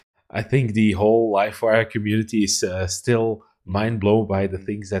I think the whole Livewire community is still mind blown by the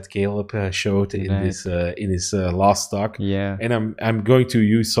things that Caleb showed in Right. this in his last talk. Yeah. And I'm going to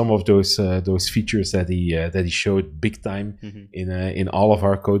use some of those features that he showed big time in all of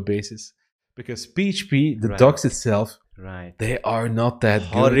our code bases, because PHP, the Right. docs itself, Right. they are not that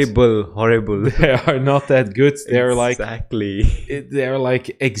good. Horrible. They are not that good. They're Exactly. they're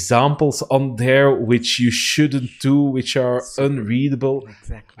like examples on there which you shouldn't do, which are unreadable.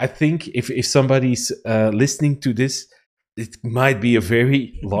 Exactly. I think if somebody's listening to this, it might be a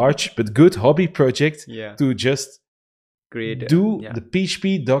very large but good hobby project Yeah. to just Create. do Yeah. the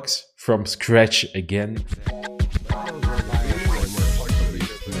PHP docs from scratch again.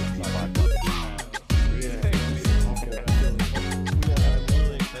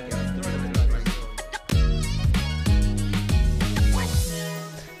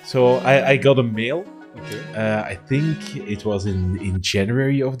 So I got a mail. Okay. I think it was in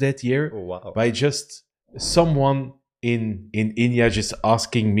January of that year, Oh wow. by just someone in India just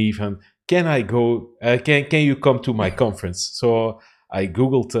asking me, can I go? Can you come to my conference? So I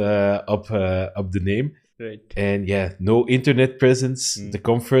googled up the name, Right. and yeah, no internet presence. The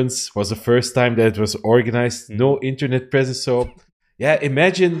conference was the first time that it was organized. No internet presence. So yeah,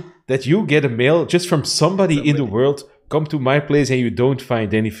 imagine that you get a mail just from somebody in the world, come to my place, and you don't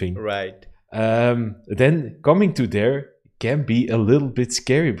find anything. Right. Then coming to there can be a little bit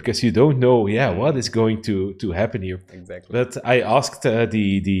scary, because you don't know, what is going to happen here. Exactly. But I asked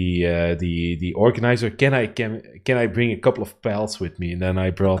the organizer, can I bring a couple of pals with me? And then I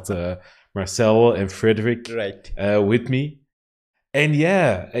brought Marcel and Frederick Right. with me. And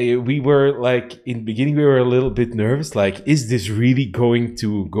we were like, in the beginning, we were a little bit nervous. Like, is this really going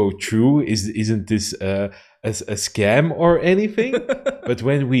to go through? Isn't this a scam or anything? But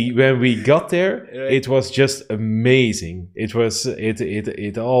when we got there, Right. it was just amazing. It was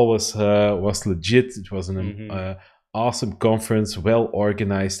it all was legit. It was an awesome conference, well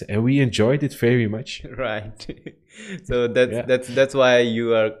organized, and we enjoyed it very much. Right. So that's Yeah. that's why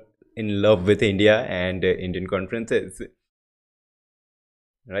you are in love with India and Indian conferences.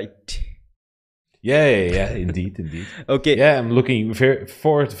 Right. Yeah, indeed. Okay. Yeah, I'm looking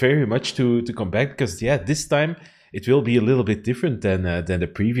forward very much to come back, because this time it will be a little bit different than the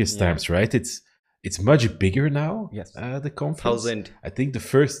previous times, right? It's much bigger now. Yes. The conference. 1,000. I think the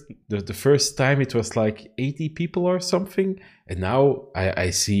first time it was like 80 people or something, and now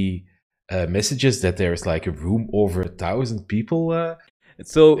I see messages that there's like a room over 1,000 people.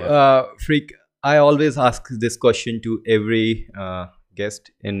 So, Freak, I always ask this question to every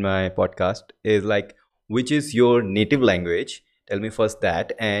guest in my podcast, is like, which is your native language? Tell me first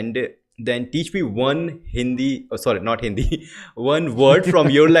that, and then teach me one Hindi, oh, sorry, not Hindi, one word from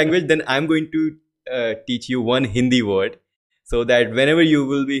your language. Then I'm going to teach you one Hindi word, so that whenever you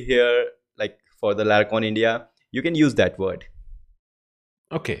will be here, like for the Laracon India, you can use that word.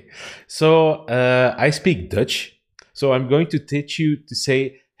 Okay, so I speak Dutch, so I'm going to teach you to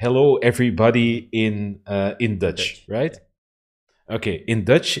say hello everybody in Dutch, right? Okay, in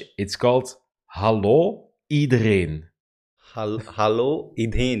Dutch it's called hallo iedereen. Hallo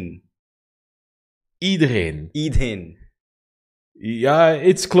iedereen. Iedereen. Iedereen. Yeah,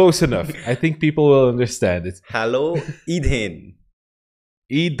 it's close enough. I think people will understand it. Hallo iedereen.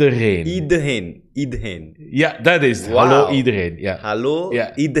 Iedereen. Iedereen. Yeah, that is Wow. hallo iedereen. Yeah. Hallo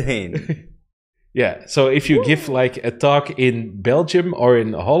Yeah. iedereen. Yeah, so if you give like a talk in Belgium or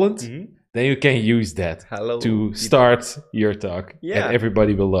in Holland, then you can use that Hallo to start your talk. Yeah. And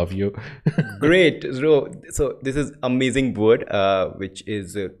everybody will love you. Great. So this is amazing word, which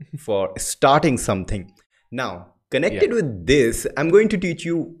is for starting something. Now, connected with this, I'm going to teach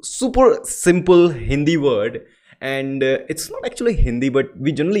you super simple Hindi word. And it's not actually Hindi, but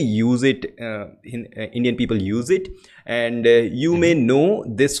we generally use it, Indian people use it. And you may know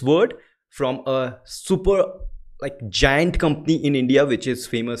this word from a super like giant company in India, which is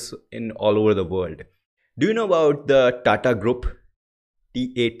famous in all over the world. Do you know about the Tata Group?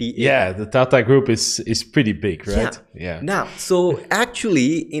 TATA. Yeah, the Tata Group is pretty big, right? Yeah. Now, so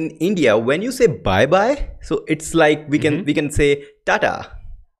actually in India, when you say bye bye, so it's like we can say Tata.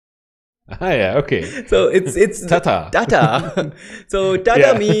 Ah, yeah, okay. So it's Tata. Tata. So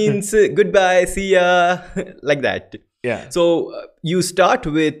Tata means goodbye, see ya, like that. Yeah. So you start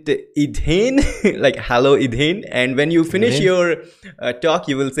with idhen, like hello idhen, and when you finish your talk,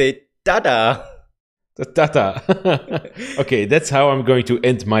 you will say Tata. Tata. Okay, that's how I'm going to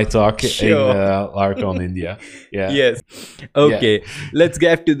end my talk in Laracon, India. Yeah. Yes. Okay. Let's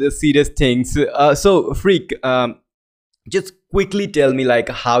get to the serious things. So Freak, just quickly tell me like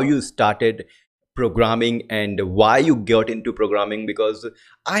how you started programming and why you got into programming, because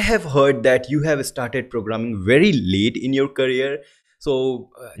I have heard that you have started programming very late in your career. So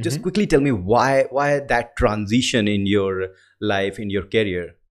just quickly tell me why that transition in your life, in your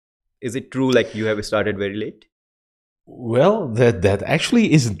career. Is it true like you have started very late? Well, that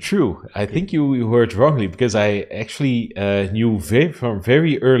actually isn't true. I think you heard wrongly, because I actually knew from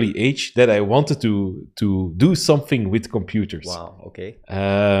very early age that I wanted to do something with computers. Wow. Okay.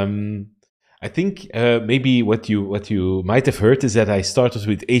 I think maybe what you might have heard is that I started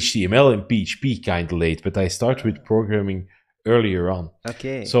with HTML and PHP kind of late, but I started with programming earlier on.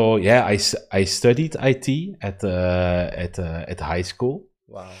 Okay. So yeah, I studied IT at high school.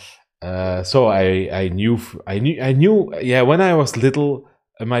 Wow. So I knew yeah, when I was little,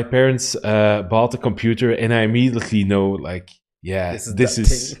 my parents bought a computer, and I immediately know, like, yeah, this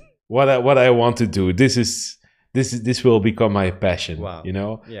is what I want to do. This will become my passion. Wow. You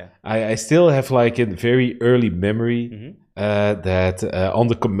know, Yeah. I still have like a very early memory that on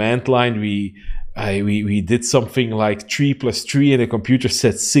the command line we did something like 3 + 3 and the computer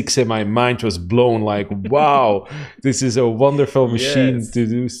said 6, and my mind was blown, like, wow, this is a wonderful machine to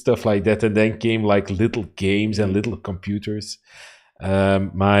do stuff like that. And then came like little games and little computers.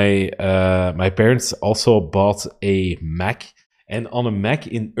 My parents also bought a Mac, and on a Mac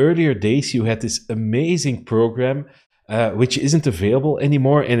in earlier days you had this amazing program which isn't available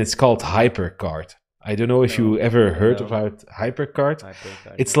anymore, and it's called HyperCard. I don't know if you ever heard about HyperCard.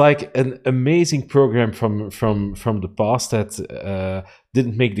 It's like an amazing program from the past that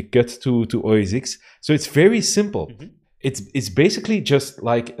didn't make the cut to OS X. So it's very simple. It's basically just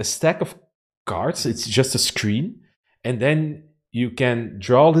like a stack of cards. It's just a screen, and then you can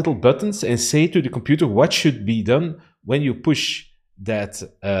draw little buttons and say to the computer what should be done when you push that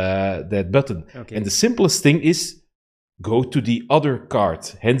button. Okay. And the simplest thing is go to the other card,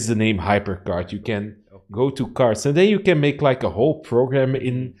 hence the name HyperCard. You can go to cards, and then you can make like a whole program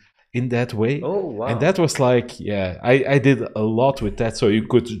in that way. Oh, wow. And that was like, yeah, I did a lot with that. So you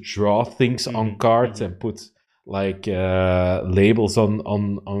could draw things on cards and put like labels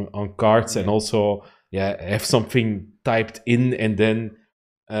on cards, and also have something typed in, and then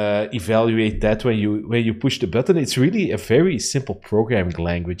evaluate that when you push the button. It's really a very simple programming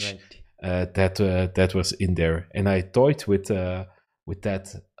language. Right. That was in there, and I toyed with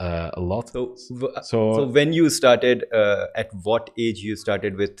that a lot. So when you started, at what age you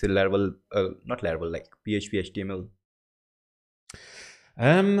started with Laravel, not Laravel, like PHP, HTML?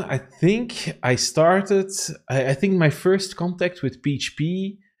 I think I started. I think my first contact with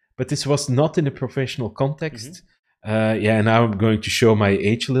PHP, but this was not in a professional context. And now I'm going to show my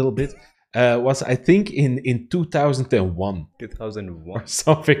age a little bit. Was I think in 2001. 2001 or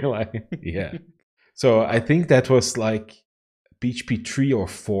something like So I think that was like PHP 3 or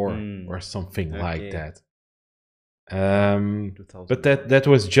 4 or something like that. But that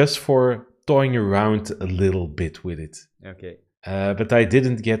was just for toying around a little bit with it. Okay. But I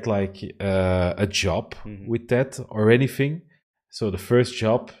didn't get like a job with that or anything. So the first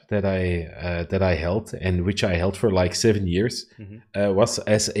job that I held, and which I held for like 7 years, was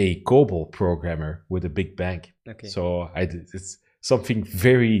as a COBOL programmer with a big bank. Okay. So it's something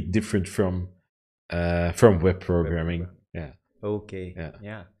very different from web programming. Yeah. Okay.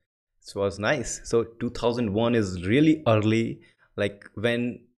 Yeah. It was nice. So 2001 is really early, like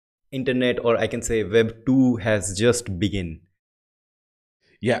when internet, or I can say Web 2 has just begun.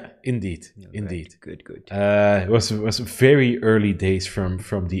 Yeah, indeed. Indeed. Good. It was very early days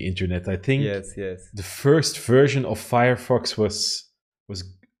from the internet. I think yes. The first version of Firefox was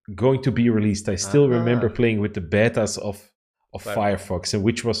going to be released. I still remember playing with the betas of Firefox, and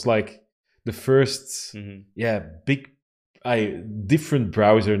which was like the first big different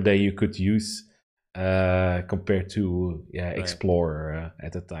browser that you could use compared to Explorer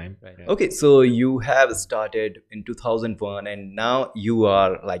at the time. Right. Yeah. Okay, so you have started in 2001, and now you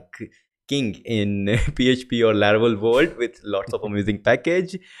are like king in PHP or Laravel world with lots of amazing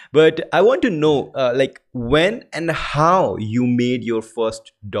package. But I want to know like when and how you made your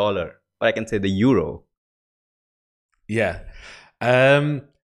first dollar, or I can say the euro. Yeah. I'm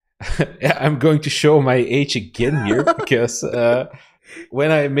going to show my age again here because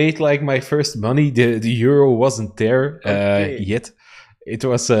when I made like my first money, the euro wasn't there yet. It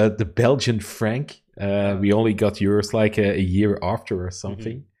was the Belgian franc. We only got euros like a year after or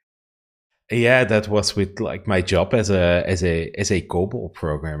something. Yeah, that was with like my job as a COBOL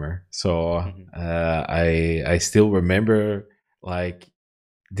programmer. So I still remember like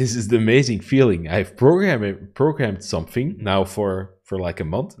this is the amazing feeling. I've programmed something now for like a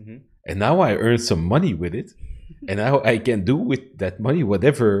month, and now I earn some money with it. and now I can do with that money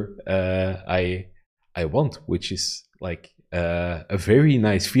whatever I want, which is like a very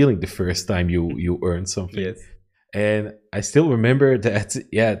nice feeling the first time you earn something. Yes. And I still remember that,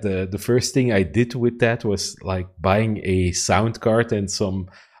 yeah, the first thing I did with that was like buying a sound card and some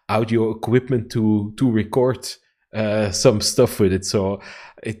audio equipment to record some stuff with it. So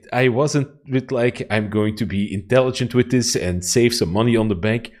I wasn't with like, I'm going to be intelligent with this and save some money on the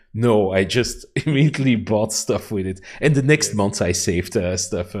bank. No, I just immediately bought stuff with it. And the next month I saved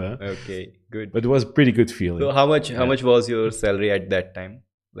stuff. Okay, good. But it was a pretty good feeling. So how much was your salary at that time?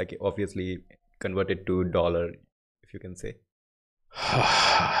 Like obviously converted to dollar, if you can say.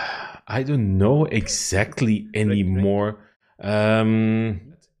 I don't know exactly anymore.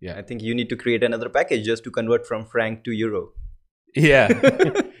 Yeah, I think you need to create another package just to convert from franc to euro. Yeah,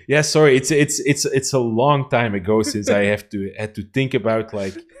 yeah. Sorry, it's a long time ago since I had to think about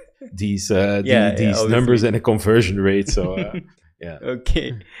like these these numbers and a conversion rate. So yeah.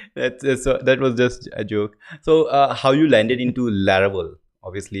 Okay, that was just a joke. So how you landed into Laravel?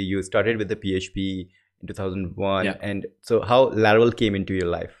 Obviously, you started with the PHP in 2001, and so how Laravel came into your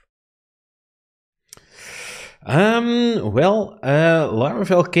life? Well,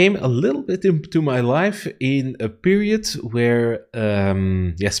 Laravel came a little bit into my life in a period where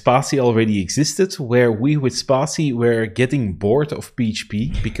Spatie already existed, where we with Spatie were getting bored of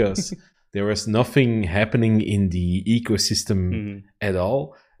PHP because there was nothing happening in the ecosystem at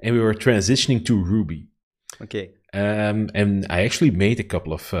all, and we were transitioning to Ruby. Okay. And I actually made a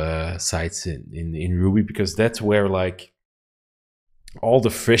couple of sites in Ruby because that's where like all the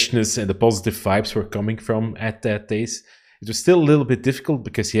freshness and the positive vibes were coming from at that days. It was still a little bit difficult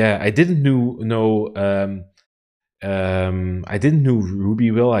because I didn't know I didn't know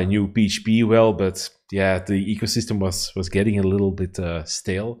Ruby well. I knew PHP well, but yeah, the ecosystem was getting a little bit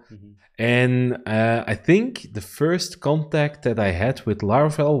stale. And I think the first contact that I had with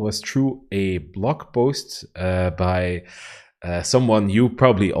Laravel was through a blog post by someone you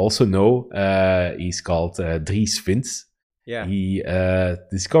probably also know. He's called Dries Vins. Yeah. He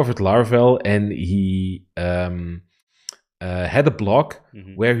discovered Laravel and he had a blog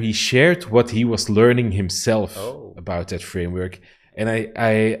where he shared what he was learning himself about that framework. And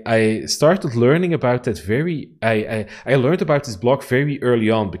I started learning about that I learned about this blog very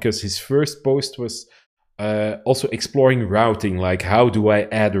early on because his first post was also exploring routing, like how do I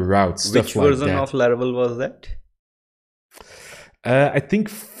add a route, stuff Which like that. Which version of Laravel was that? I think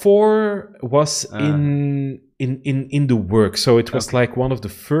 4 was in the work, so it was like one of the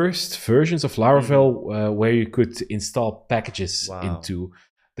first versions of Laravel where you could install packages into.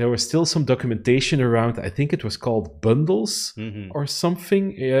 There was still some documentation around, I think it was called bundles or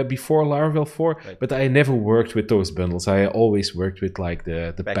something before Laravel 4, but I never worked with those bundles. I always worked with like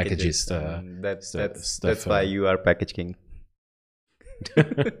the packages. That's why you are package king.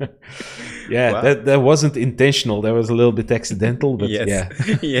 Yeah, that wasn't intentional. That was a little bit accidental, but yeah,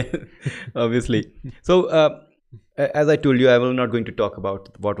 obviously. So as I told you, I will not going to talk about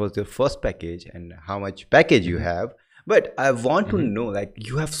what was your first package and how much package you have, but I want to know, like,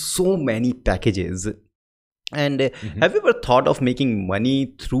 you have so many packages, and have you ever thought of making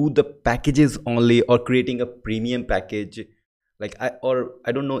money through the packages only, or creating a premium package? Like I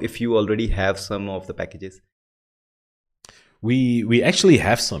don't know if you already have some of the packages. We actually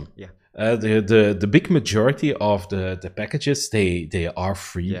have some. Yeah. The big majority of the packages they are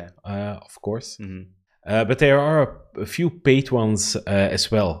free, of course. But there are a few paid ones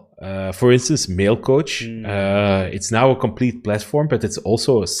as well. For instance, Mailcoach. It's now a complete platform, but it's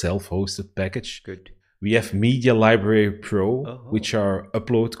also a self-hosted package. Good. We have Media Library Pro, which are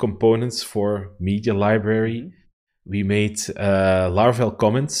upload components for Media Library. We made Laravel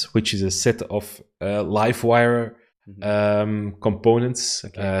Comments, which is a set of Livewire components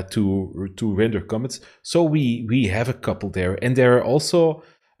to render comments. So we have a couple there, and there are also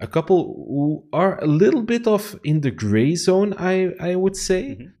a couple who are a little bit of in the gray zone, I would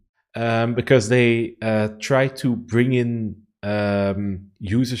say, because they try to bring in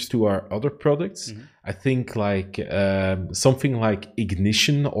users to our other products. I think like something like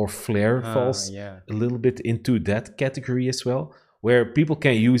Ignition or Flare falls a little bit into that category as well, where people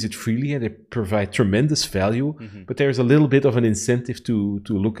can use it freely and they provide tremendous value, but there's a little bit of an incentive to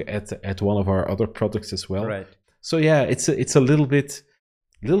look at one of our other products as well. Right. So yeah, it's a little bit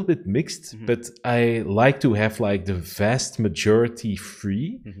mixed, but I like to have like the vast majority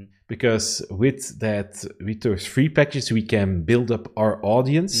free, because with those free packages we can build up our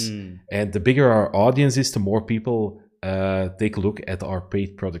audience, and the bigger our audience is, the more people take a look at our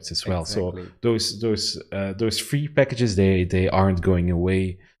paid products as well. Exactly. So those free packages, they aren't going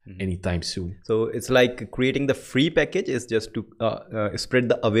away. anytime soon. So it's like creating the free package is just to spread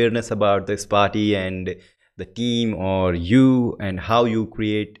the awareness about this party and the team or you and how you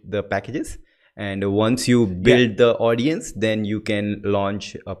create the packages. And once you build the audience, then you can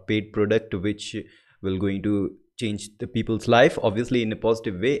launch a paid product which will going to change the people's life, obviously in a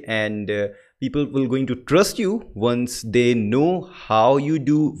positive way. And people will going to trust you once they know how you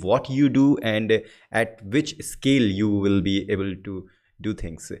do, what you do, and at which scale you will be able to do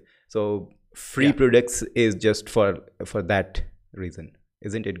things. So free products is just for that reason,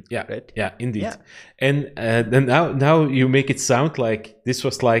 isn't it? Yeah, right? Yeah, indeed. Yeah. And then now you make it sound like this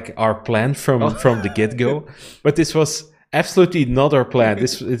was like our plan from the get-go, but this was absolutely not our plan.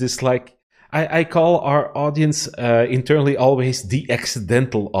 It is like I call our audience internally always the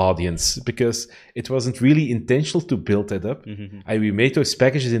accidental audience, because it wasn't really intentional to build that up. We made those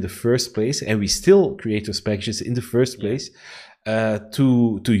packages in the first place, and we still create those packages in the first place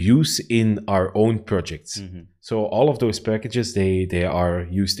to use in our own projects. So all of those packages, they are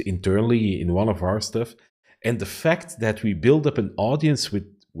used internally in one of our stuff. And the fact that we build up an audience with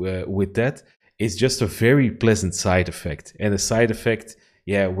that is just a very pleasant side effect, and a side effect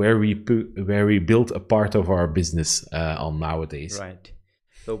where we build a part of our business on nowadays. Right.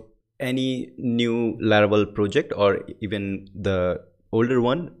 So any new Laravel project or even the older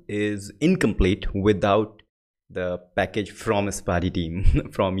one is incomplete without the package from a Spatie team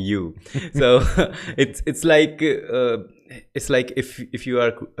from you. So it's like if you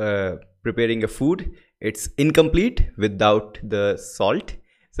are preparing a food, it's incomplete without the salt.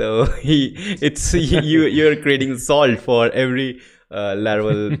 So you're creating salt for every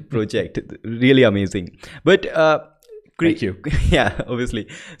Laravel project. Really amazing. But thank you. Yeah, obviously.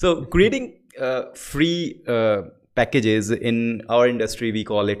 So creating free packages in our industry, we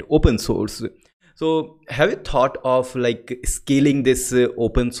call it open source. So have you thought of like scaling this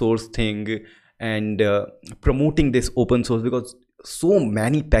open source thing and promoting this open source? Because so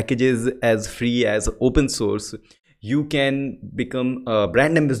many packages as free as open source, you can become a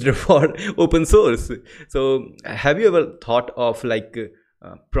brand ambassador for open source. So have you ever thought of like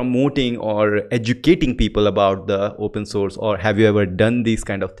promoting or educating people about the open source, or have you ever done these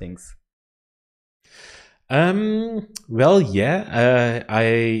kind of things? Well, yeah,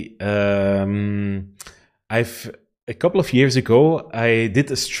 I've a couple of years ago, I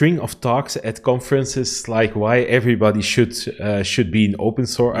did a string of talks at conferences like why everybody should be in open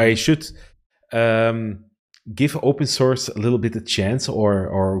source. I should give open source a little bit a chance,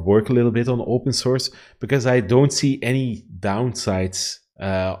 or work a little bit on open source, because I don't see any downsides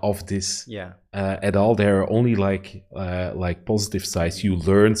of this at all. There are only like positive sides. You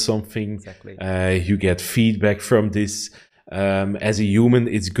learn something. Exactly. You get feedback from this. As a human,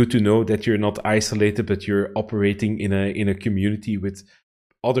 it's good to know that you're not isolated, but you're operating in a community with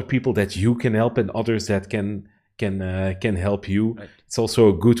other people that you can help and others that can help you. Right. It's also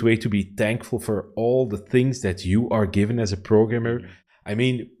a good way to be thankful for all the things that you are given as a programmer. I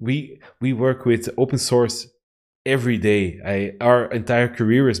mean, we work with open source every day. Our entire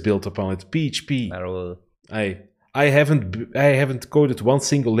career is built upon it. PHP. I haven't coded one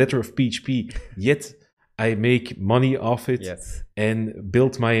single letter of PHP yet. I make money off it and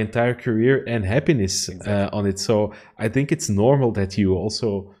built my entire career and happiness on it. So I think it's normal that you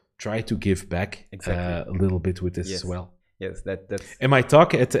also try to give back a little bit with this as well. Yes, that's. And my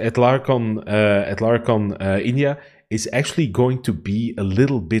talk at Laracon India is actually going to be a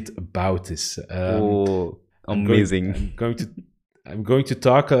little bit about this. Amazing! I'm going to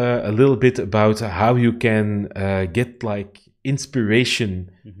talk a little bit about how you can get like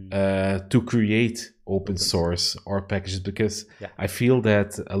inspiration to create open source or packages, because I feel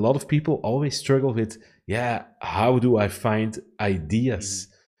that a lot of people always struggle with how do I find ideas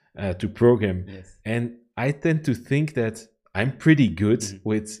to program? And I tend to think that I'm pretty good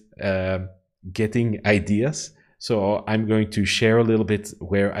with getting ideas. So I'm going to share a little bit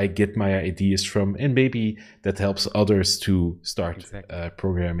where I get my ideas from, and maybe that helps others to start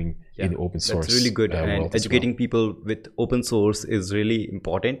programming in open source. That's really good. And educating people with open source is really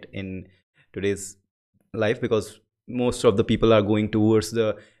important in today's life, because most of the people are going towards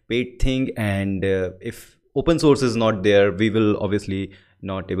the paid thing. And if open source is not there, we will obviously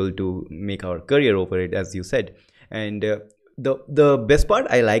not able to make our career over it, as you said. And the best part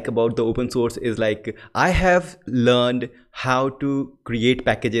I like about the open source is like I have learned how to create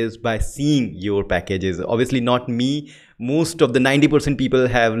packages by seeing your packages. Obviously not me. Most of the 90% people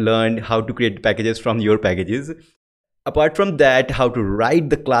have learned how to create packages from your packages. Apart from that, how to write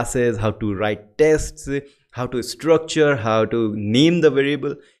the classes, how to write tests, how to structure, how to name the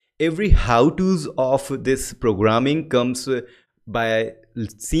variable. Every how-tos of this programming comes by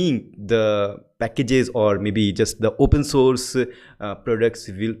seeing the packages or maybe just the open source products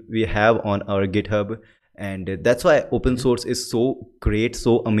we have on our GitHub. And that's why open source is so great,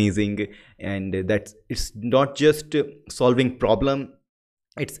 so amazing. And that it's not just solving problem,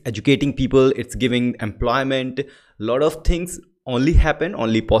 it's educating people, it's giving employment. A lot of things only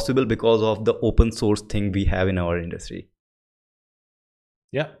possible because of the open source thing we have in our industry.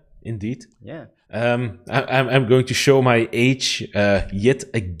 Yeah, indeed. Yeah. I'm going to show my age yet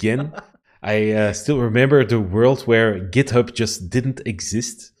again. I still remember the world where GitHub just didn't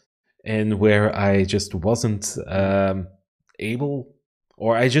exist, and where I just wasn't able,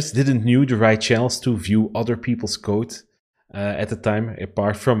 or I just didn't knew the right channels to view other people's code at the time,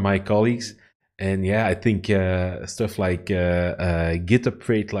 apart from my colleagues. And yeah, I think stuff like GitHub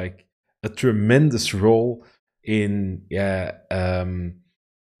played like a tremendous role in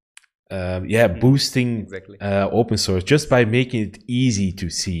boosting open source, just by making it easy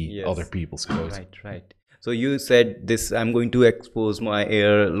to see other people's code. Right. So you said this, I'm going to expose my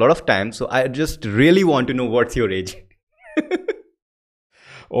ear a lot of times. So I just really want to know what's your age.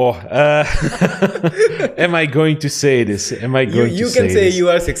 Am I going to say this? Am I going you to say can say this? You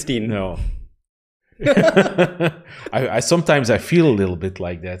are 16. No. I sometimes I feel a little bit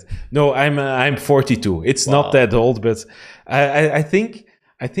like that. No, I'm 42. It's not that old, but I think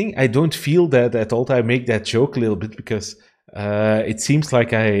I don't feel that old. I make that joke a little bit because it seems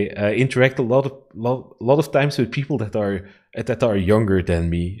like I interact a lot of times with people that are younger than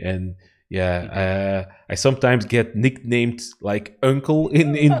me, and I sometimes get nicknamed like uncle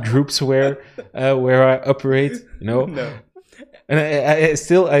in groups where I operate, you know. No. And I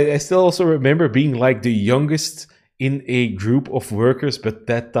still also remember being like the youngest in a group of workers, but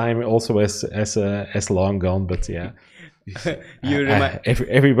that time also as long gone. But yeah.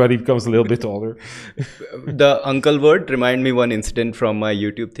 Everybody becomes a little bit older. The uncle word remind me one incident from my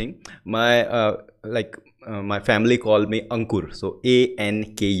YouTube thing. My my family called me Ankur, so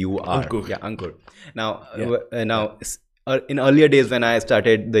Ankur. Ankur. Yeah, Ankur. Now, in earlier days when I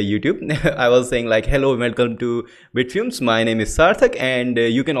started the YouTube, I was saying like, "Hello, welcome to Bitfumes. My name is Sarthak, and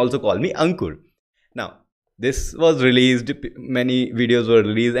you can also call me Ankur." Now, this was released, many videos were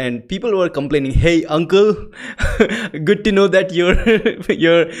released, and people were complaining, "Hey uncle, good to know that you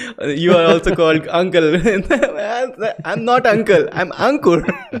are also called uncle." I'm not uncle, I'm Ankur.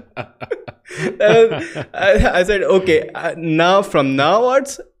 I said, okay, now from now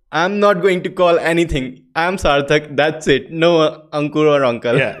onwards, I'm not going to call anything. I'm Sarthak, that's it. No Ankur or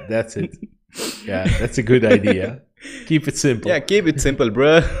uncle. Yeah, that's it. Yeah, that's a good idea. Keep it simple. Yeah, keep it simple,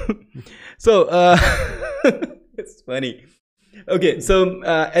 bro. So, it's funny. Okay, so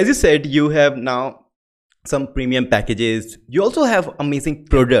as you said, you have now some premium packages. You also have amazing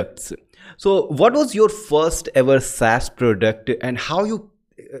products. So, what was your first ever SaaS product, and how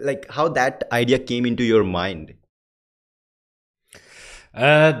that idea came into your mind?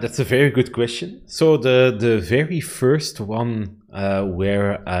 That's a very good question. So the very first one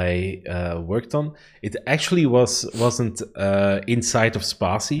where I worked on, it actually wasn't inside of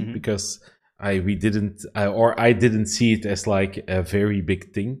Spatie, because I didn't see it as like a very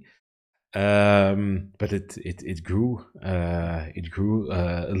big thing. But it grew a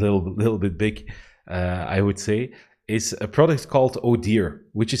little bit big, I would say. Is a product called Odeer,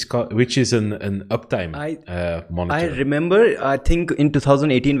 which is an uptime monitor. I remember, I think in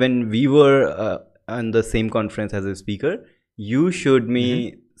 2018 when we were on the same conference as a speaker, you showed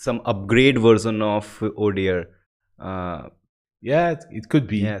me some upgrade version of Odeer. Yeah, it could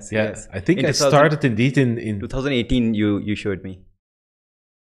be. Yes. I think I started indeed in 2018. You showed me.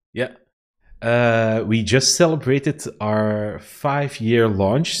 Yeah. We just celebrated our 5-year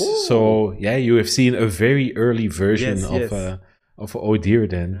launch. Ooh. So yeah, you have seen a very early version of Odeer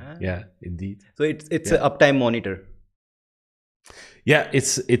then. Yeah, indeed. So it's an uptime monitor. Yeah,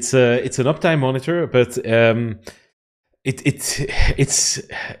 it's an uptime monitor, but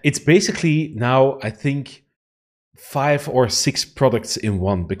it's basically now, I think, 5 or 6 products in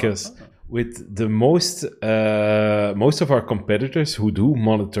one, because with the most of our competitors who do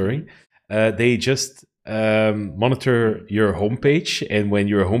monitoring, they just monitor your homepage, and when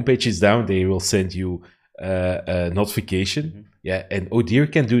your homepage is down, they will send you a notification. Yeah, and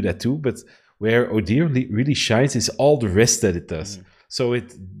Odeer can do that too, but where Odeer really shines is all the rest that it does. So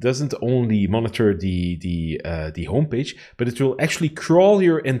it doesn't only monitor the homepage, but it will actually crawl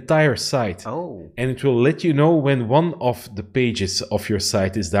your entire site. Oh. And it will let you know when one of the pages of your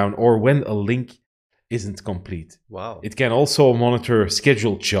site is down, or when a link isn't complete. Wow. It can also monitor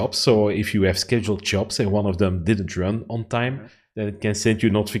scheduled jobs. So if you have scheduled jobs and one of them didn't run on time, then it can send you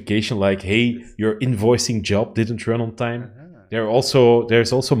a notification like, hey, your invoicing job didn't run on time.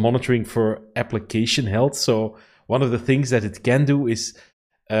 there's also monitoring for application health. So one of the things that it can do is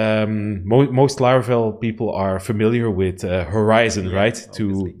most Laravel people are familiar with Horizon, right?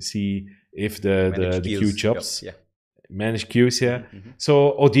 Obviously. To see if the queue jobs. Yeah. Managed queues, yeah.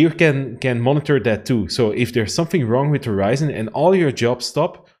 So Odir can monitor that too. So if there's something wrong with Horizon and all your jobs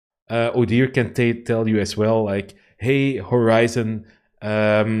stop, Odir can tell you as well, like, hey, Horizon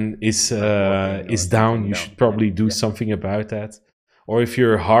is down. You should probably do something about that. Or if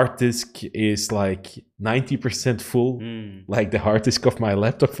your hard disk is like 90% full, like the hard disk of my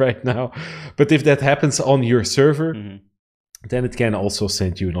laptop right now. But if that happens on your server, then it can also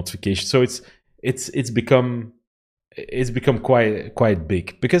send you a notification. So it's become quite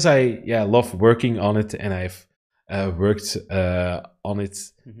big, because I love working on it, and I've worked on it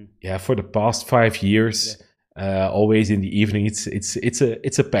for the past 5 years, always in the evening.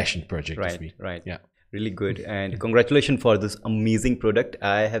 It's a passion project for me. Right. Yeah, really good. And congratulations for this amazing product.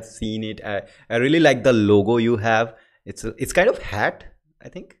 I have seen it. I really like the logo you have. It's kind of hat, I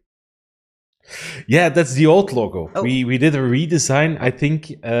think. Yeah, that's the old logo. We did a redesign, I think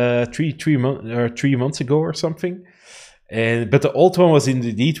 3 months ago or something. But the old one was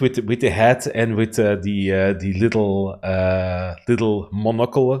indeed with the hat and with the little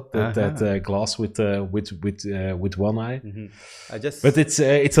monocle, that glass with one eye. But it's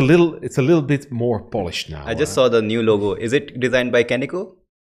a little bit more polished now. I just saw the new logo. Is it designed by Kaneko?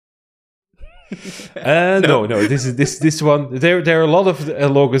 No. This one. There are a lot of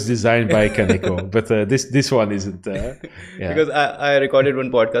logos designed by Kaneko, but this one isn't. Because I recorded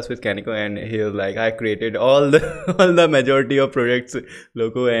one podcast with Kaneko, and he was like, I created all the majority of projects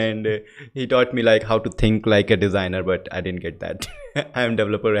logo, and he taught me like how to think like a designer, but I didn't get that. I'm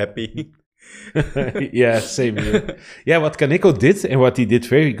developer happy. Yeah, same here. Yeah, what Kaneko did, and what he did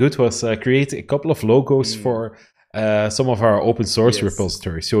very good, was create a couple of logos for some of our open source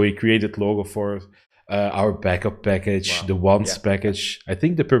repositories. So we created logo for our backup package, the once package, I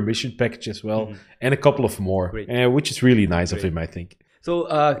think the permission package as well, and a couple of more, which is really nice of him, I think. So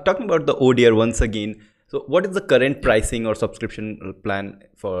talking about the ODR once again, so what is the current pricing or subscription plan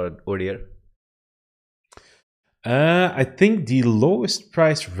for ODR? I think the lowest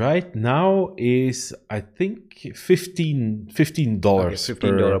price right now is, I think,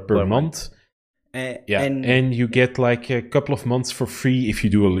 $15 per month. And you get like a couple of months for free if you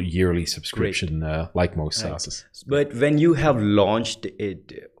do a yearly subscription, like most SaaSes. But when you have launched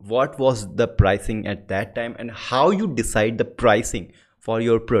it, what was the pricing at that time, and how you decide the pricing for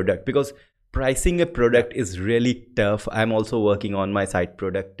your product? Because pricing a product is really tough. I'm also working on my side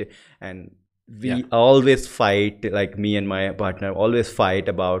product, and we always fight, like me and my partner always fight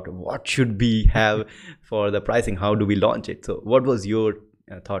about what should we have for the pricing. How do we launch it? So what was your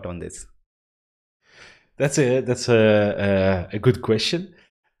thought on this? That's a good question.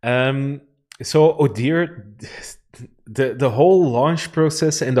 So Odir, the whole launch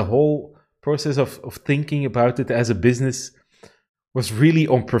process and the whole process of thinking about it as a business was really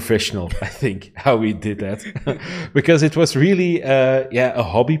unprofessional, I think, how we did that. Because it was really a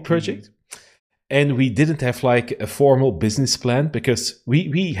hobby project. And we didn't have like a formal business plan, because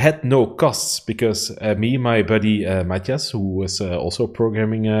we had no costs, because me and my buddy Matthias, who was also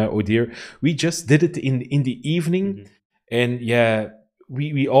programming Odir, we just did it in the evening. And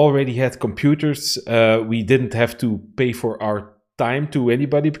we already had computers. We didn't have to pay for our time to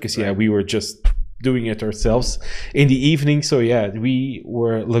anybody, because we were just doing it ourselves in the evening. So we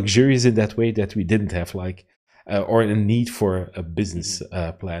were luxurious in that way, that we didn't have like or a need for a business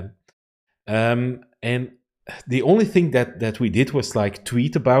plan. And the only thing that we did was like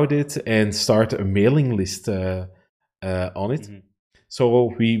tweet about it and start a mailing list on it.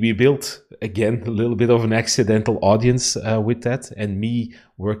 So we built, again, a little bit of an accidental audience with that, and me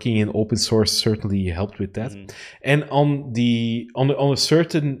working in open source certainly helped with that. And on a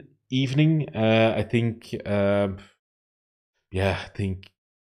certain evening, I think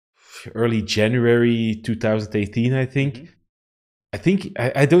early January 2018, I think.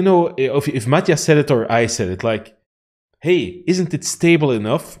 I don't know if Matthias said it or I said it, like, hey, isn't it stable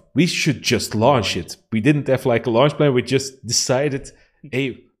enough? We should just launch it. We didn't have like a launch plan. We just decided,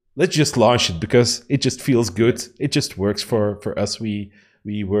 hey, let's just launch it, because it just feels good. It just works for us. We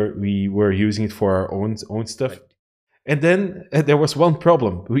were using it for our own stuff. And then there was one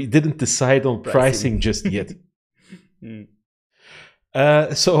problem. We didn't decide on pricing just yet.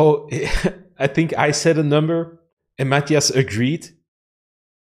 So I think I said a number and Matthias agreed.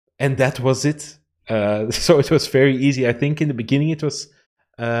 And that was it. So it was very easy. I think in the beginning it was,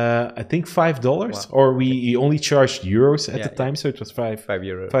 I think $5, or we only charged euros at the time, so it was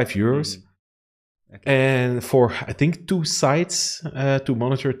 €5. Okay. and for I think 2 sites, to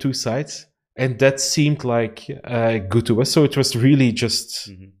monitor 2 sites, and that seemed like good to us. So it was really just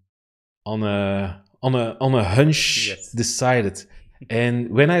on a hunch, Yes. decided. And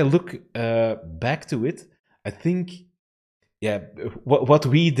when I look back to it, I think, yeah, what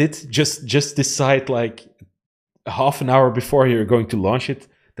we did, just decide like half an hour before you're going to launch it.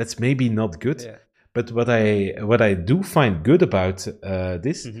 That's maybe not good. Yeah. But what I do find good about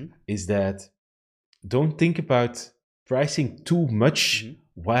this is that don't think about pricing too much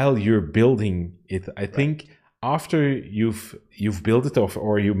while you're building it. I think after you've built it,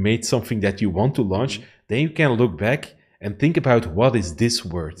 or you made something that you want to launch, then you can look back and think about what is this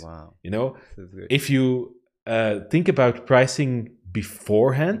worth. Wow. You know, This is good. if you think about pricing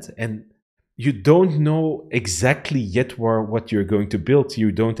beforehand and you don't know exactly yet what you're going to build,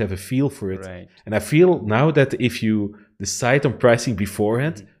 you don't have a feel for it. Right. And I feel now that if you decide on pricing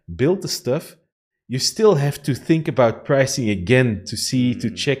beforehand, build the stuff, you still have to think about pricing again to see, to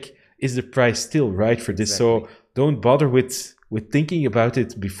check, is the price still right for this? Exactly. So don't bother with thinking about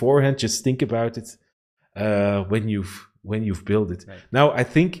it beforehand. Just think about it when you've built it. Right. Now, I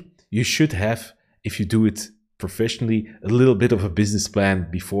think you should have, if you do it professionally, a little bit of a business plan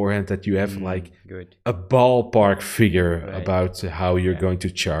beforehand, that you have like Good. a ballpark figure Right. about how you're going to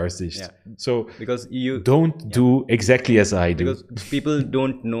charge this. Yeah. So Because you don't do exactly as I do. because people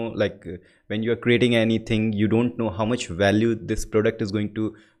don't know, like when you are creating anything, you don't know how much value this product is going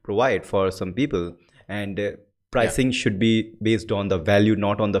to provide for some people, and pricing should be based on the value,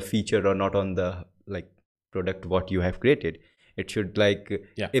 not on the feature or not on the like product what you have created. It should like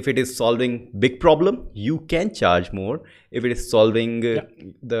if it is solving big problem, you can charge more. If it is solving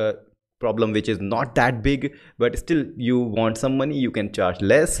the problem which is not that big but still you want some money, you can charge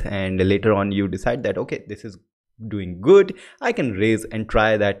less, and later on you decide that okay, this is doing good, I can raise and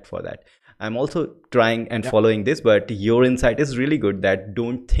try that for that. I'm also trying and following this, but your insight is really good, that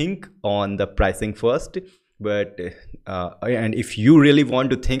don't think on the pricing first, but and if you really want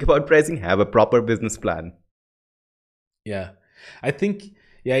to think about pricing, have a proper business plan. Yeah, I think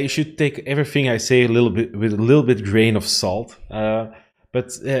you should take everything I say a little bit with a little bit grain of salt.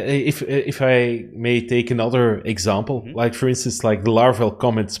 But if I may take another example, like for instance, like the Laravel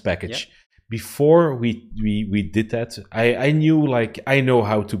comments package. Before we did that, I knew, like, I know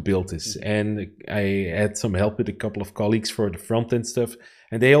how to build this, and I had some help with a couple of colleagues for the front end stuff,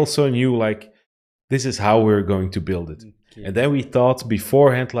 and they also knew, like, this is how we're going to build it. And then we thought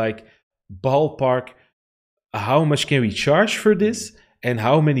beforehand, like, ballpark, how much can we charge for this, and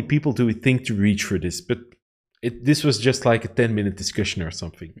how many people do we think to reach for this? But this was just like a 10-minute discussion or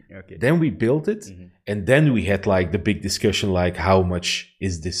something. Then we built it, and then we had like the big discussion, like, how much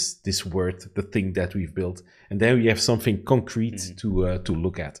is this worth, the thing that we've built? And then we have something concrete to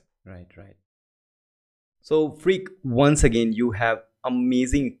look at. Right. So Freak, once again, you have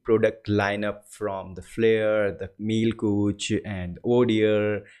amazing product lineup from the Flare, the Meal Coach, and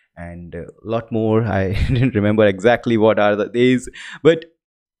Odier, and a lot more. I didn't remember exactly what are these, but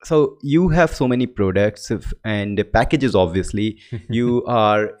so you have so many products and packages. Obviously, you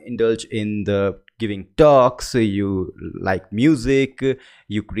are indulged in the giving talks, you like music,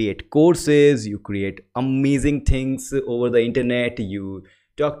 you create courses, you create amazing things over the internet, you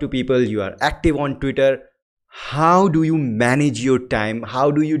talk to people, you are active on Twitter. How do you manage your time? How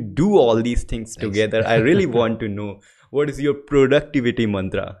do you do all these things together? I really want to know, what is your productivity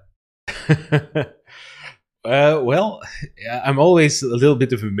mantra? Well, I'm always a little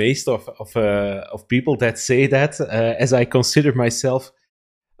bit of amazed of people that say that, as I consider myself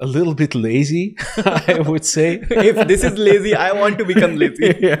a little bit lazy, I would say. If this is lazy, I want to become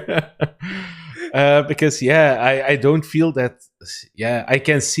lazy. Because I don't feel that. I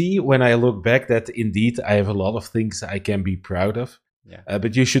can see when I look back that indeed I have a lot of things I can be proud of.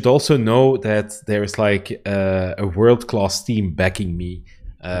 But you should also know that there's like a world-class team backing me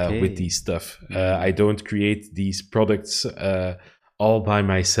with these stuff. I don't create these products all by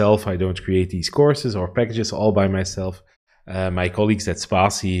myself. I don't create these courses or packages all by myself. My colleagues at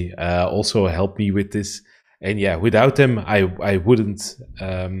Spatie also help me with this. And without them, I wouldn't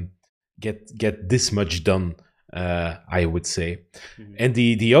get this much done, I would say. And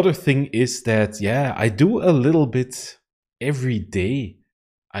the other thing is that, I do a little bit every day,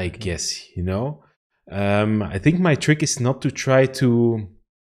 I guess, you know. I think my trick is not to try to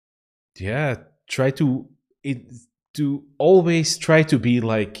always try to be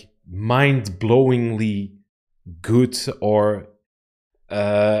like mind-blowingly good, or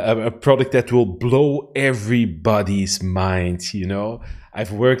a product that will blow everybody's mind, you know.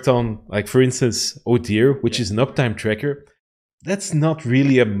 I've worked on, like, for instance, Odier, which is an uptime tracker. that's not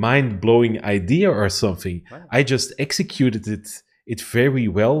really a mind-blowing idea or something. Wow. I just executed it very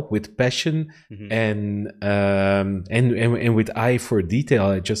well with passion and with eye for detail.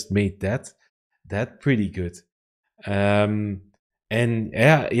 I just made that pretty good. Um, and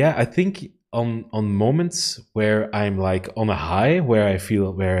yeah, I think on moments where I'm like on a high, where I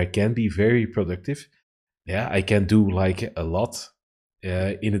feel where I can be very productive, yeah, I can do like a lot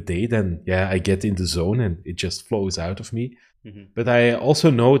in a day. Then yeah, I get in the zone and it just flows out of me. But I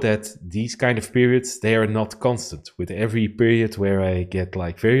also know that these kind of periods, they are not constant. With every period where I get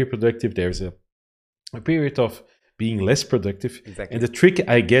like very productive, there's a period of being less productive. Exactly. And the trick,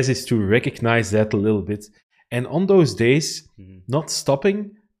 I guess, is to recognize that a little bit. And on those days, not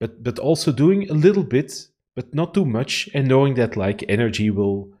stopping, but also doing a little bit, but not too much, and knowing that like energy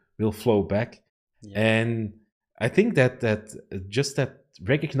will flow back. Yeah. And I think that just that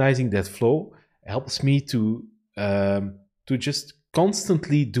recognizing that flow helps me to just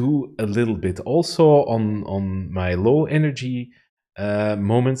constantly do a little bit. Also on my low energy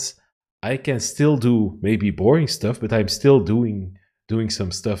moments, I can still do maybe boring stuff, but I'm still doing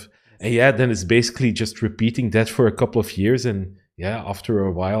some stuff. And yeah, then it's basically just repeating that for a couple of years, and yeah, after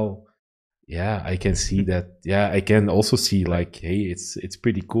a while, yeah, I can see that. Yeah, I can also see like, hey, it's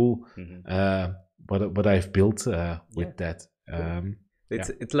pretty cool. What I've built with that.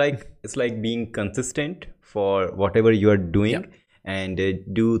 It's like being consistent for whatever you are doing, and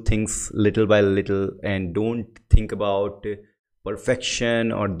do things little by little, and don't think about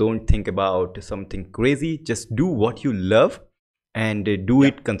perfection, or don't think about something crazy. Just do what you love and do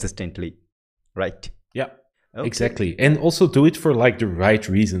it consistently, right? Yeah. Okay. Exactly. And also do it for like the right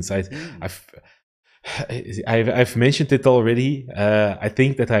reasons. I've mentioned it already. I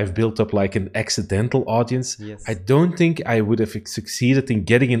think that I've built up like an accidental audience. Yes. I don't think I would have succeeded in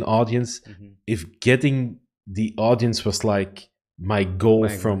getting an audience if getting the audience was like my goal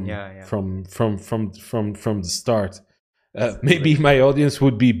from the start. Maybe my audience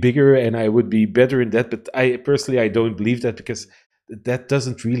would be bigger and I would be better in that, but I personally don't believe that, because that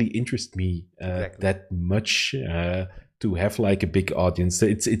doesn't really interest me that much to have like a big audience.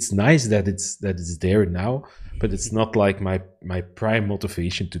 It's nice that it's there now, but it's not like my prime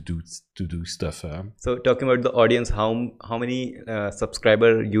motivation to do stuff. So talking about the audience, how many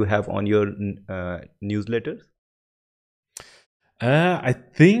subscriber you have on your newsletters? I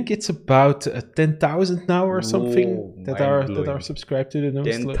think it's about 10,000 now or something that are subscribed to the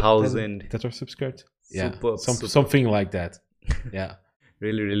newsletter. 10,000 that are subscribed. Super, super. Something like that. Yeah.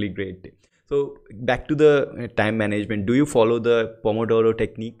 Really, really great. So back to the time management. Do you follow the Pomodoro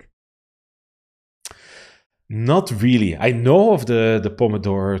technique? Not really. I know of the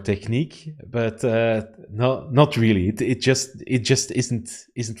Pomodoro technique, but not really. It just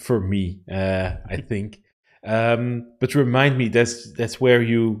isn't for me. I think. But remind me, that's where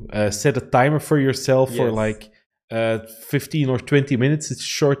you set a timer for yourself for like 15 or 20 minutes. It's a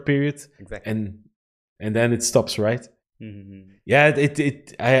short period, exactly, and then it stops, right? Yeah,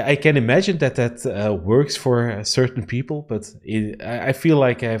 I can imagine that works for certain people, but I feel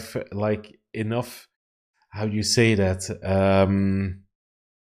like I have like enough. How do you say that?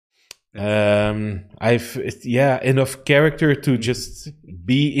 I've enough character to just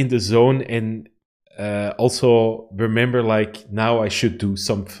be in the zone and. Also remember like now I should do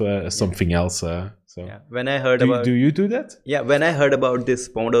something else. So when I heard about, do you do that? Yeah, when I heard about this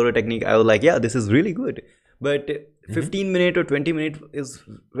Pomodoro technique, I was like, yeah, this is really good. But 15 minutes or 20 minutes is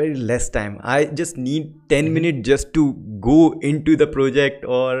very less time. I just need 10 minutes just to go into the project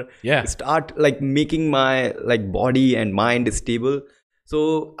or start like making my like body and mind stable.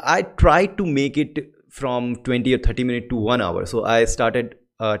 So I tried to make it from 20 or 30 minutes to 1 hour. So I started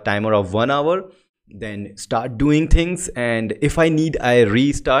a timer of 1 hour, then start doing things, and if I need, I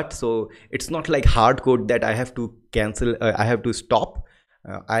restart. So it's not like hard code that I have to cancel, I have to stop.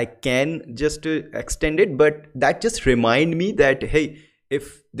 I can just extend it, but that just remind me that hey,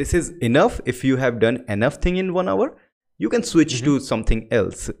 if this is enough, if you have done enough thing in 1 hour, you can switch to something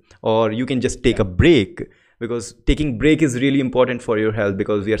else, or you can just take a break, because taking break is really important for your health,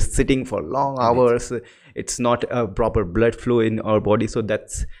 because we are sitting for long hours. It's not a proper blood flow in our body. So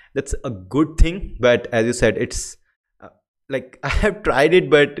that's a good thing. But as you said, it's like I have tried it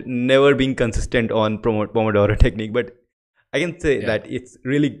but never been consistent on Pomodoro technique, but I can say that it's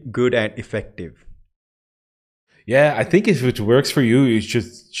really good and effective. Yeah, I think if it works for you, you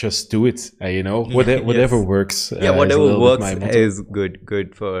just do it. Whatever works. Yeah, whatever works is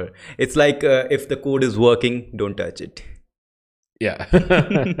good for. It's like if the code is working, don't touch it. Yeah.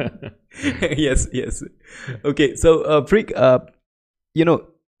 Yes. Okay. So, Freak,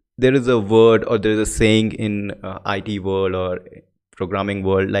 there is a word or there is a saying in IT world or programming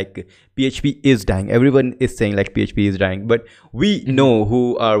world, like PHP is dying. Everyone is saying like PHP is dying, but we know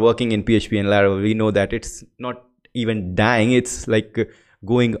who are working in PHP and Laravel, we know that it's not even dying. It's like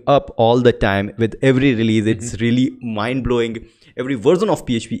going up all the time with every release. It's really mind-blowing. Every version of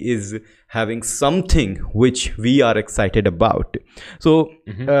PHP is having something which we are excited about. So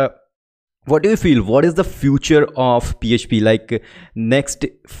what do you feel, what is the future of PHP, like next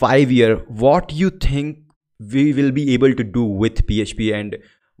 5 year? What do you think we will be able to do with PHP, and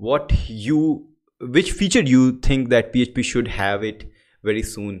which feature do you think that PHP should have it very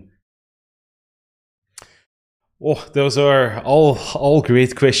soon? Oh, those are all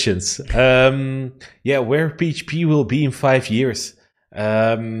great questions. Yeah, where PHP will be in 5 years.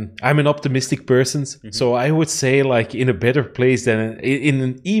 I'm an optimistic person, so I would say like in a better place than in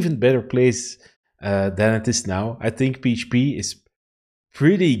an even better place than it is now. I think PHP is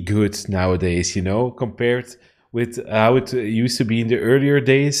pretty good nowadays, you know, compared with how it used to be in the earlier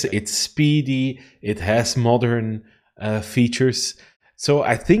days. It's speedy, it has modern features. So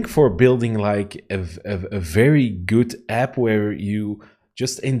I think for building like a very good app where you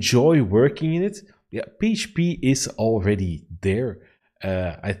just enjoy working in it, yeah, PHP is already there,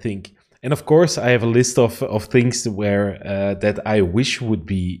 I think. And of course, I have a list of things where that I wish would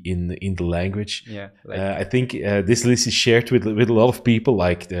be in the language. Yeah, I think this list is shared with a lot of people,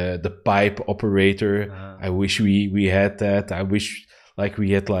 like the pipe operator. I wish we had that. I wish like we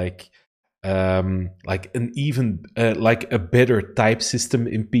had like an even like a better type system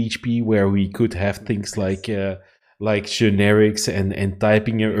in PHP where we could have things like generics and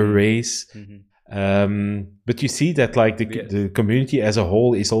typing arrays. But you see that like the community as a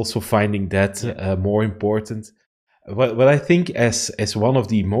whole is also finding that more important. What I think as one of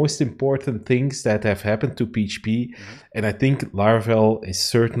the most important things that have happened to PHP, and I think Laravel is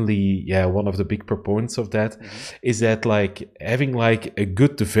certainly one of the big proponents of that, is that like having like a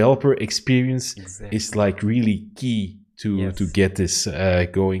good developer experience is like really key to get this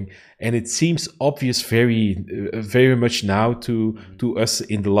going. And it seems obvious very much now to us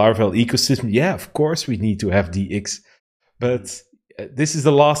in the Laravel ecosystem. Yeah, of course we need to have DX, but this is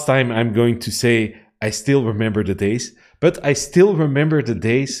the last time I'm going to say I still remember the days, but I still remember the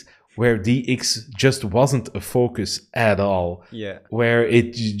days where DX just wasn't a focus at all. Yeah. Where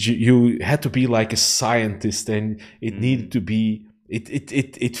you had to be like a scientist, and it needed to be,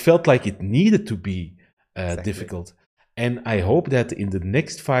 it felt like it needed to be difficult. And I hope that in the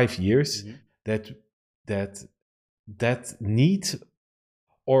next 5 years that need,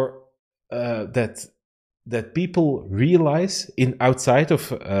 or that people realize in outside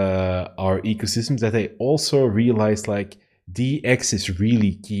of our ecosystems, that they also realize like DX is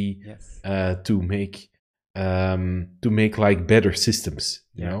really key to make like better systems,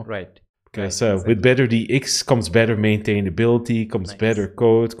 you know? Right. Because with better DX comes better maintainability, comes better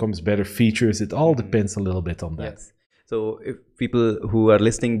code, comes better features. It all depends a little bit on that. Yes. So if people who are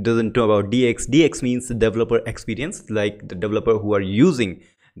listening doesn't know about DX means the developer experience, like the developer who are using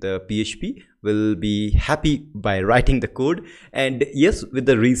the PHP will be happy by writing the code. And yes, with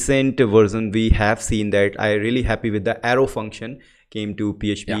the recent version, we have seen that I really happy with the arrow function came to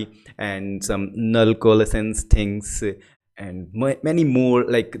PHP and some null coalescence things and many more,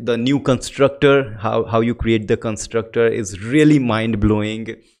 like the new constructor, how you create the constructor is really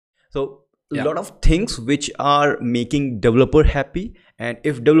mind-blowing. So a lot of things which are making developer happy, and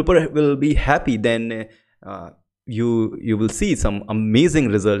if developer will be happy, then you will see some amazing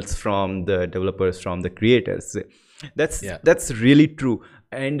results from the developers, from the creators. That's really true.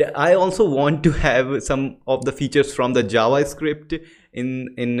 And I also want to have some of the features from the JavaScript in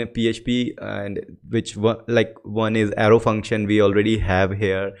PHP, and which one is arrow function we already have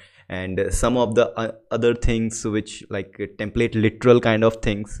here, and some of the other things which like template literal kind of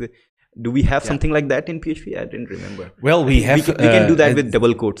things. Do we have something like that in PHP? I didn't remember. Well, we have. We can do that with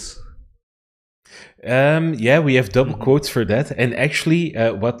double quotes. We have double quotes for that. And actually,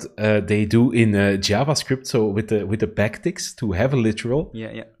 what they do in JavaScript, so with the backticks to have a literal,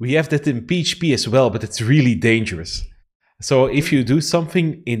 we have that in PHP as well, but it's really dangerous. So if you do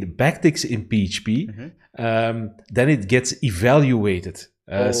something in the backticks in PHP, then it gets evaluated.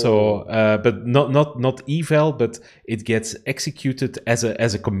 But not eval, but it gets executed as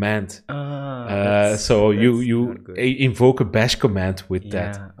a command. So you invoke a bash command with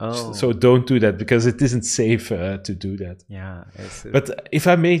that. So don't do that, because it isn't safe to do that. But if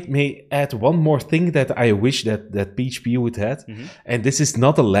I may add one more thing that I wish that PHP would have, and this is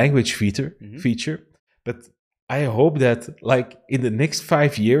not a language feature, but I hope that like in the next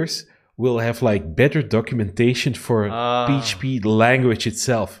 5 years we'll have like better documentation for PHP, the language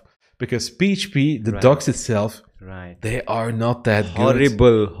itself. because PHP, the Right. docs itself, Right. they are not that good.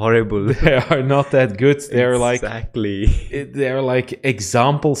 Horrible. They are not that good. They're Exactly. they're like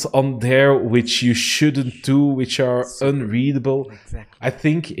examples on there which you shouldn't do, which are unreadable. Exactly. I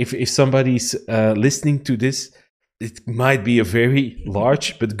think if somebody's listening to this, it might be a very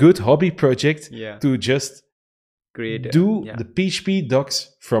large but good hobby project Yeah. to just Create. do Yeah. the PHP docs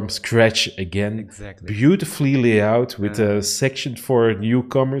from scratch again. Exactly. Beautifully laid out with a section for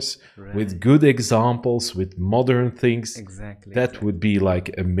newcomers, with good examples, with modern things. Exactly. That would be like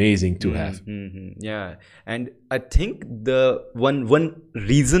amazing to have. Yeah, and I think the one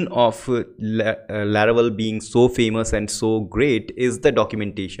reason of Laravel being so famous and so great is the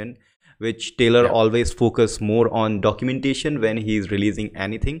documentation, which Taylor always focus more on documentation when he is releasing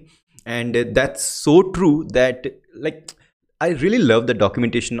anything, and that's so true that like I really love the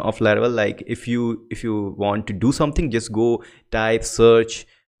documentation of Laravel. Like if you want to do something, just go type, search.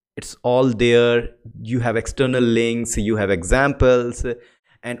 It's all there. You have external links, you have examples,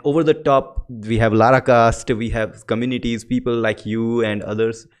 and over the top we have Laracast, we have communities, people like you and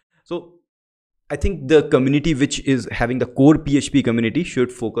others. So I think the community which is having the core PHP community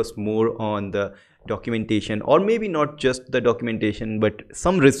should focus more on the documentation, or maybe not just the documentation, but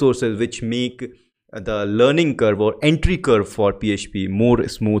some resources which make the learning curve or entry curve for PHP more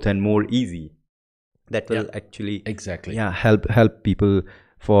smooth and more easy. That will actually Exactly. help people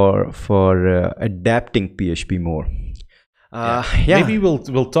for adapting PHP more. Maybe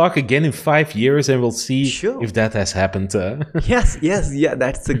we'll talk again in 5 years and we'll see if that has happened. Yes,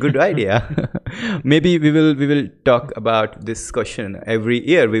 that's a good idea. Maybe we will talk about this question every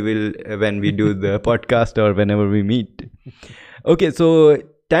year. We will when we do the podcast or whenever we meet. Okay, so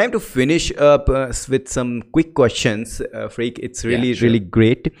time to finish up with some quick questions, Freek. It's really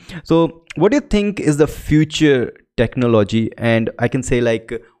great. So, what do you think is the future technology? And I can say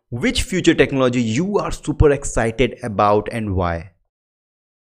like, which future technology you are super excited about and why?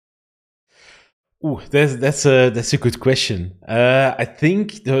 Ooh, that's a good question. I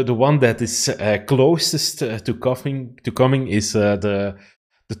think the one that is closest to coming is the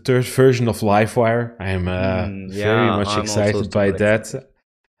third version of Livewire. I'm very much excited by that.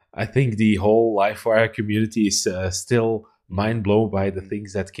 I think the whole Livewire community is still mind blown by the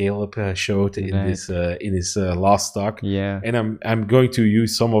things that Caleb showed in his last talk. Yeah, and I'm going to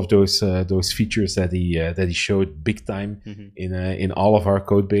use some of those features that he showed big time in all of our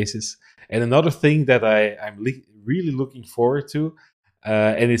code bases. And another thing that I'm really looking forward to,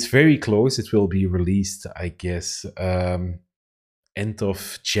 and it's very close. It will be released, I guess, end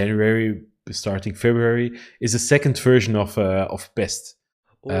of January, starting February. Is the second version of Pest.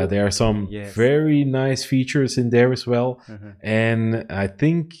 There are some very nice features in there as well, and I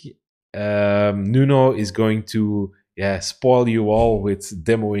think Nuno is going to spoil you all with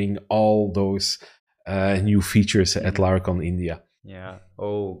demoing all those new features at Laracon India. Yeah.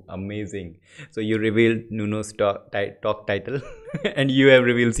 Oh, amazing. So you revealed Nuno's talk title and you have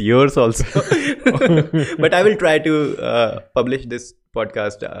revealed yours also. But I will try to publish this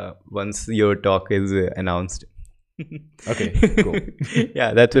podcast once your talk is announced. Okay, cool.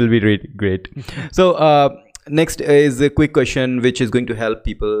 Yeah, that will be really great. So next is a quick question which is going to help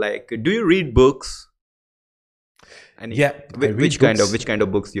people. Like, do you read books? Which kind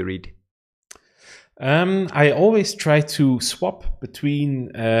of books you read? I always try to swap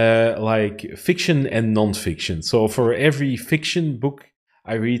between like fiction and non-fiction. So for every fiction book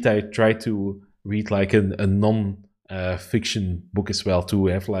I read, I try to read like a non-fiction book as well, to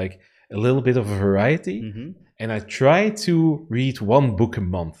have like a little bit of a variety. And I try to read one book a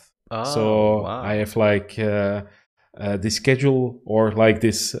month. I have like this schedule, or like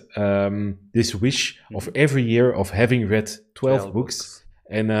this wish of every year of having read 12 books.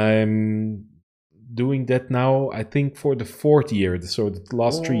 And I'm doing that now, I think, for the 4th year. So the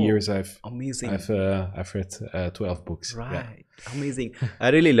last 3 years I've read 12 books. Right. Amazing. I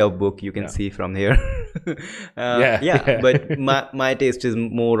really love book, you can see from here. But my taste is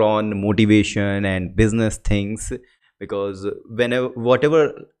more on motivation and business things, because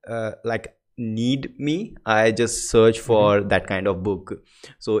whatever like need me, I just search for that kind of book.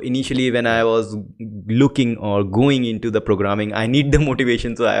 So initially when I was looking or going into the programming, I need the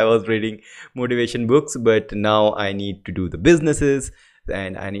motivation, so I was reading motivation books. But now I need to do the businesses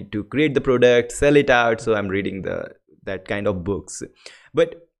and I need to create the product, sell it out, so I'm reading that kind of books.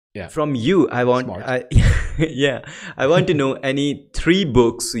 But from you, I want I want to know any 3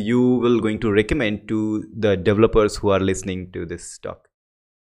 books you will going to recommend to the developers who are listening to this talk.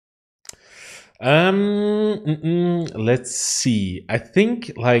 Let's see. I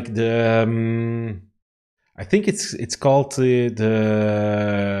think like I think it's called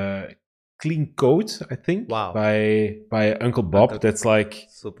the Clean Code, I think. Wow. By Uncle Bob. That's like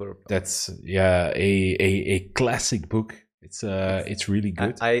super. That's a classic book. It's really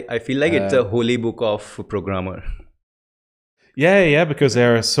good. I feel like it's a holy book of programmer. Yeah, because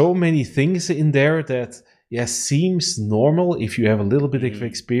there are so many things in there that seems normal if you have a little bit of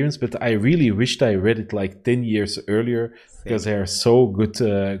experience, but I really wished I read it like 10 years earlier. Same. Because there are so good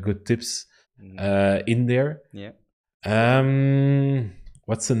tips in there. Yeah.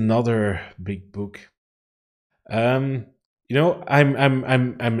 What's another big book? I'm not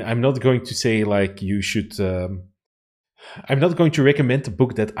going to say like you should. I'm not going to recommend a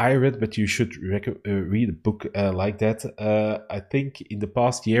book that I read, but you should read a book like that. I think in the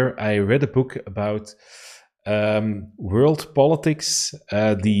past year I read a book about world politics,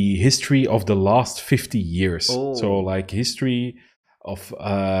 the history of the last 50 years. Oh. So like history of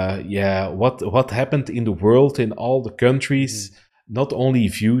what happened in the world in all the countries, not only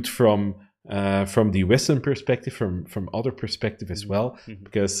viewed from the Western perspective, from other perspective as well,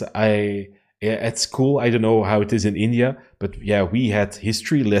 because at school, I don't know how it is in India, but we had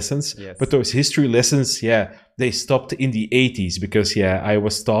history lessons. Yes. But those history lessons, they stopped in the 80s because, I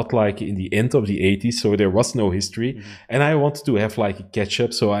was taught like in the end of the 80s, so there was no history. And I wanted to have like a catch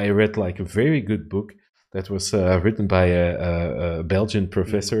up, so I read like a very good book that was written by a Belgian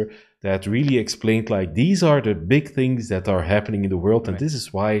professor that really explained like these are the big things that are happening in the world, and this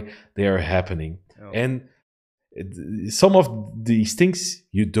is why they are happening. Oh. And some of these things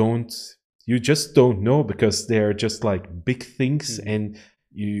you just don't know because they're just like big things and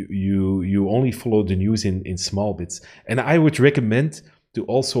you only follow the news in small bits. And I would recommend to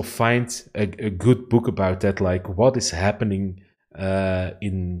also find a good book about that, like what is happening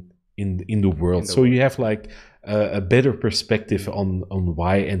in the world. So you have like a better perspective on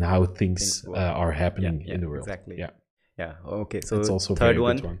why and how things are happening in the world. Exactly. Yeah. Okay. So it's also third a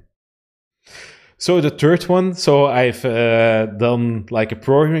very good one. So the third one, so I've done like a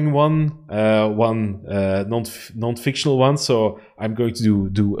programming one non-fictional one. So I'm going to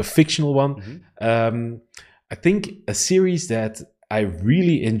do a fictional one. I think a series that I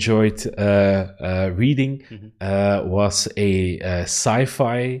really enjoyed reading was a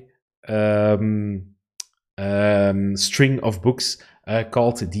sci-fi string of books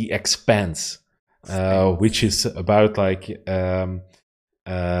called The Expanse, which is about like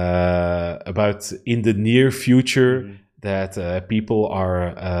about in the near future that people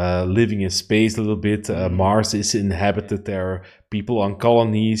are living in space a little bit. Mars is inhabited. There are people on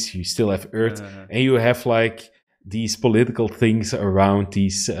colonies. You still have Earth, and you have like these political things around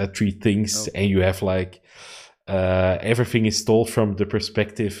these three things, and you have like everything is told from the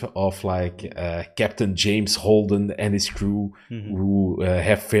perspective of like Captain James Holden and his crew who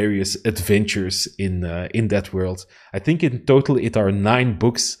have various adventures in that world. I think in total it are 9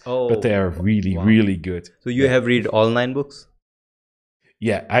 books, but they are really really good. So you have read all 9 books?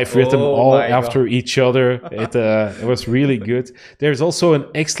 Yeah, I've read them all after each other. It was really good. There's also an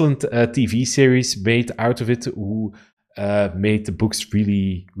excellent TV series made out of it who made the books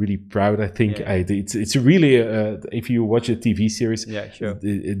really really proud. I think it's really if you watch a TV series, sure.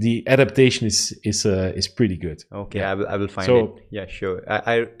 the adaptation is pretty good. Okay, I will find it. Yeah, sure.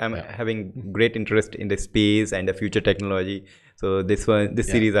 I'm having great interest in the space and the future technology. So this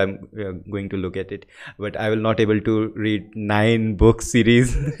series I'm going to look at it, but I will not able to read 9 book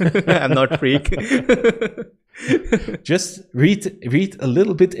series. I'm not freak. Just read a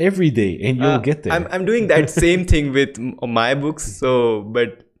little bit every day and you'll get there. I'm doing that same thing with my books. So,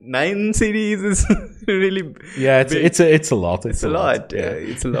 but 9 series is really it's a lot. It's a lot.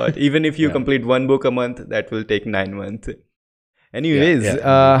 It's a lot. Even if you complete 1 book a month, that will take 9 months. Anyways,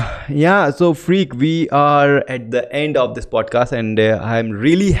 so Freak, we are at the end of this podcast, and I'm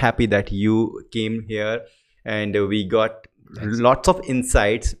really happy that you came here and we got lots of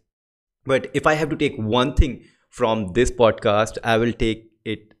insights. But if I have to take one thing from this podcast, I will take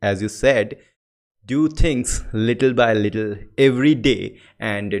it, as you said, do things little by little every day,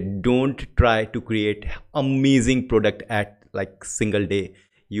 and don't try to create amazing product at like single day.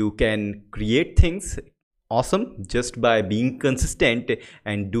 You can create things awesome just by being consistent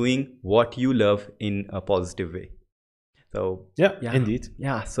and doing what you love in a positive way. So indeed.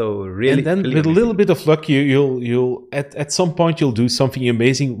 So really, and then really with a little bit of luck, you'll at some point you'll do something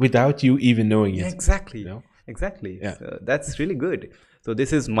amazing without you even knowing it. Exactly. Exactly. So that's really good. So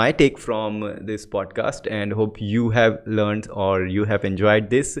this is my take from this podcast, and hope you have learned or you have enjoyed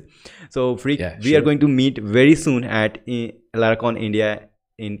this. So Freak, we are going to meet very soon at Laracon India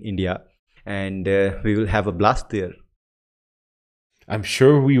in India, and we will have a blast there. I'm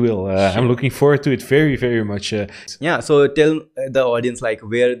sure we will. I'm looking forward to it very, very much. Yeah, so tell the audience like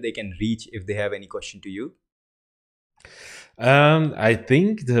where they can reach if they have any question to you. I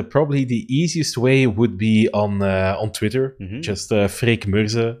think probably the easiest way would be on Twitter. Just Freek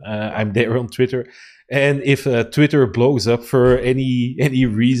Murze. I'm there on Twitter. And if Twitter blows up for any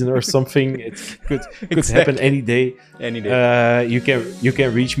reason or something, it could happen any day. Any day. You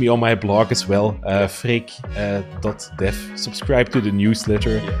can reach me on my blog as well, freek.dev. Subscribe to the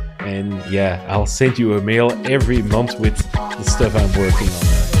newsletter, and yeah, I'll send you a mail every month with the stuff I'm working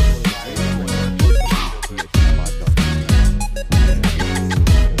on.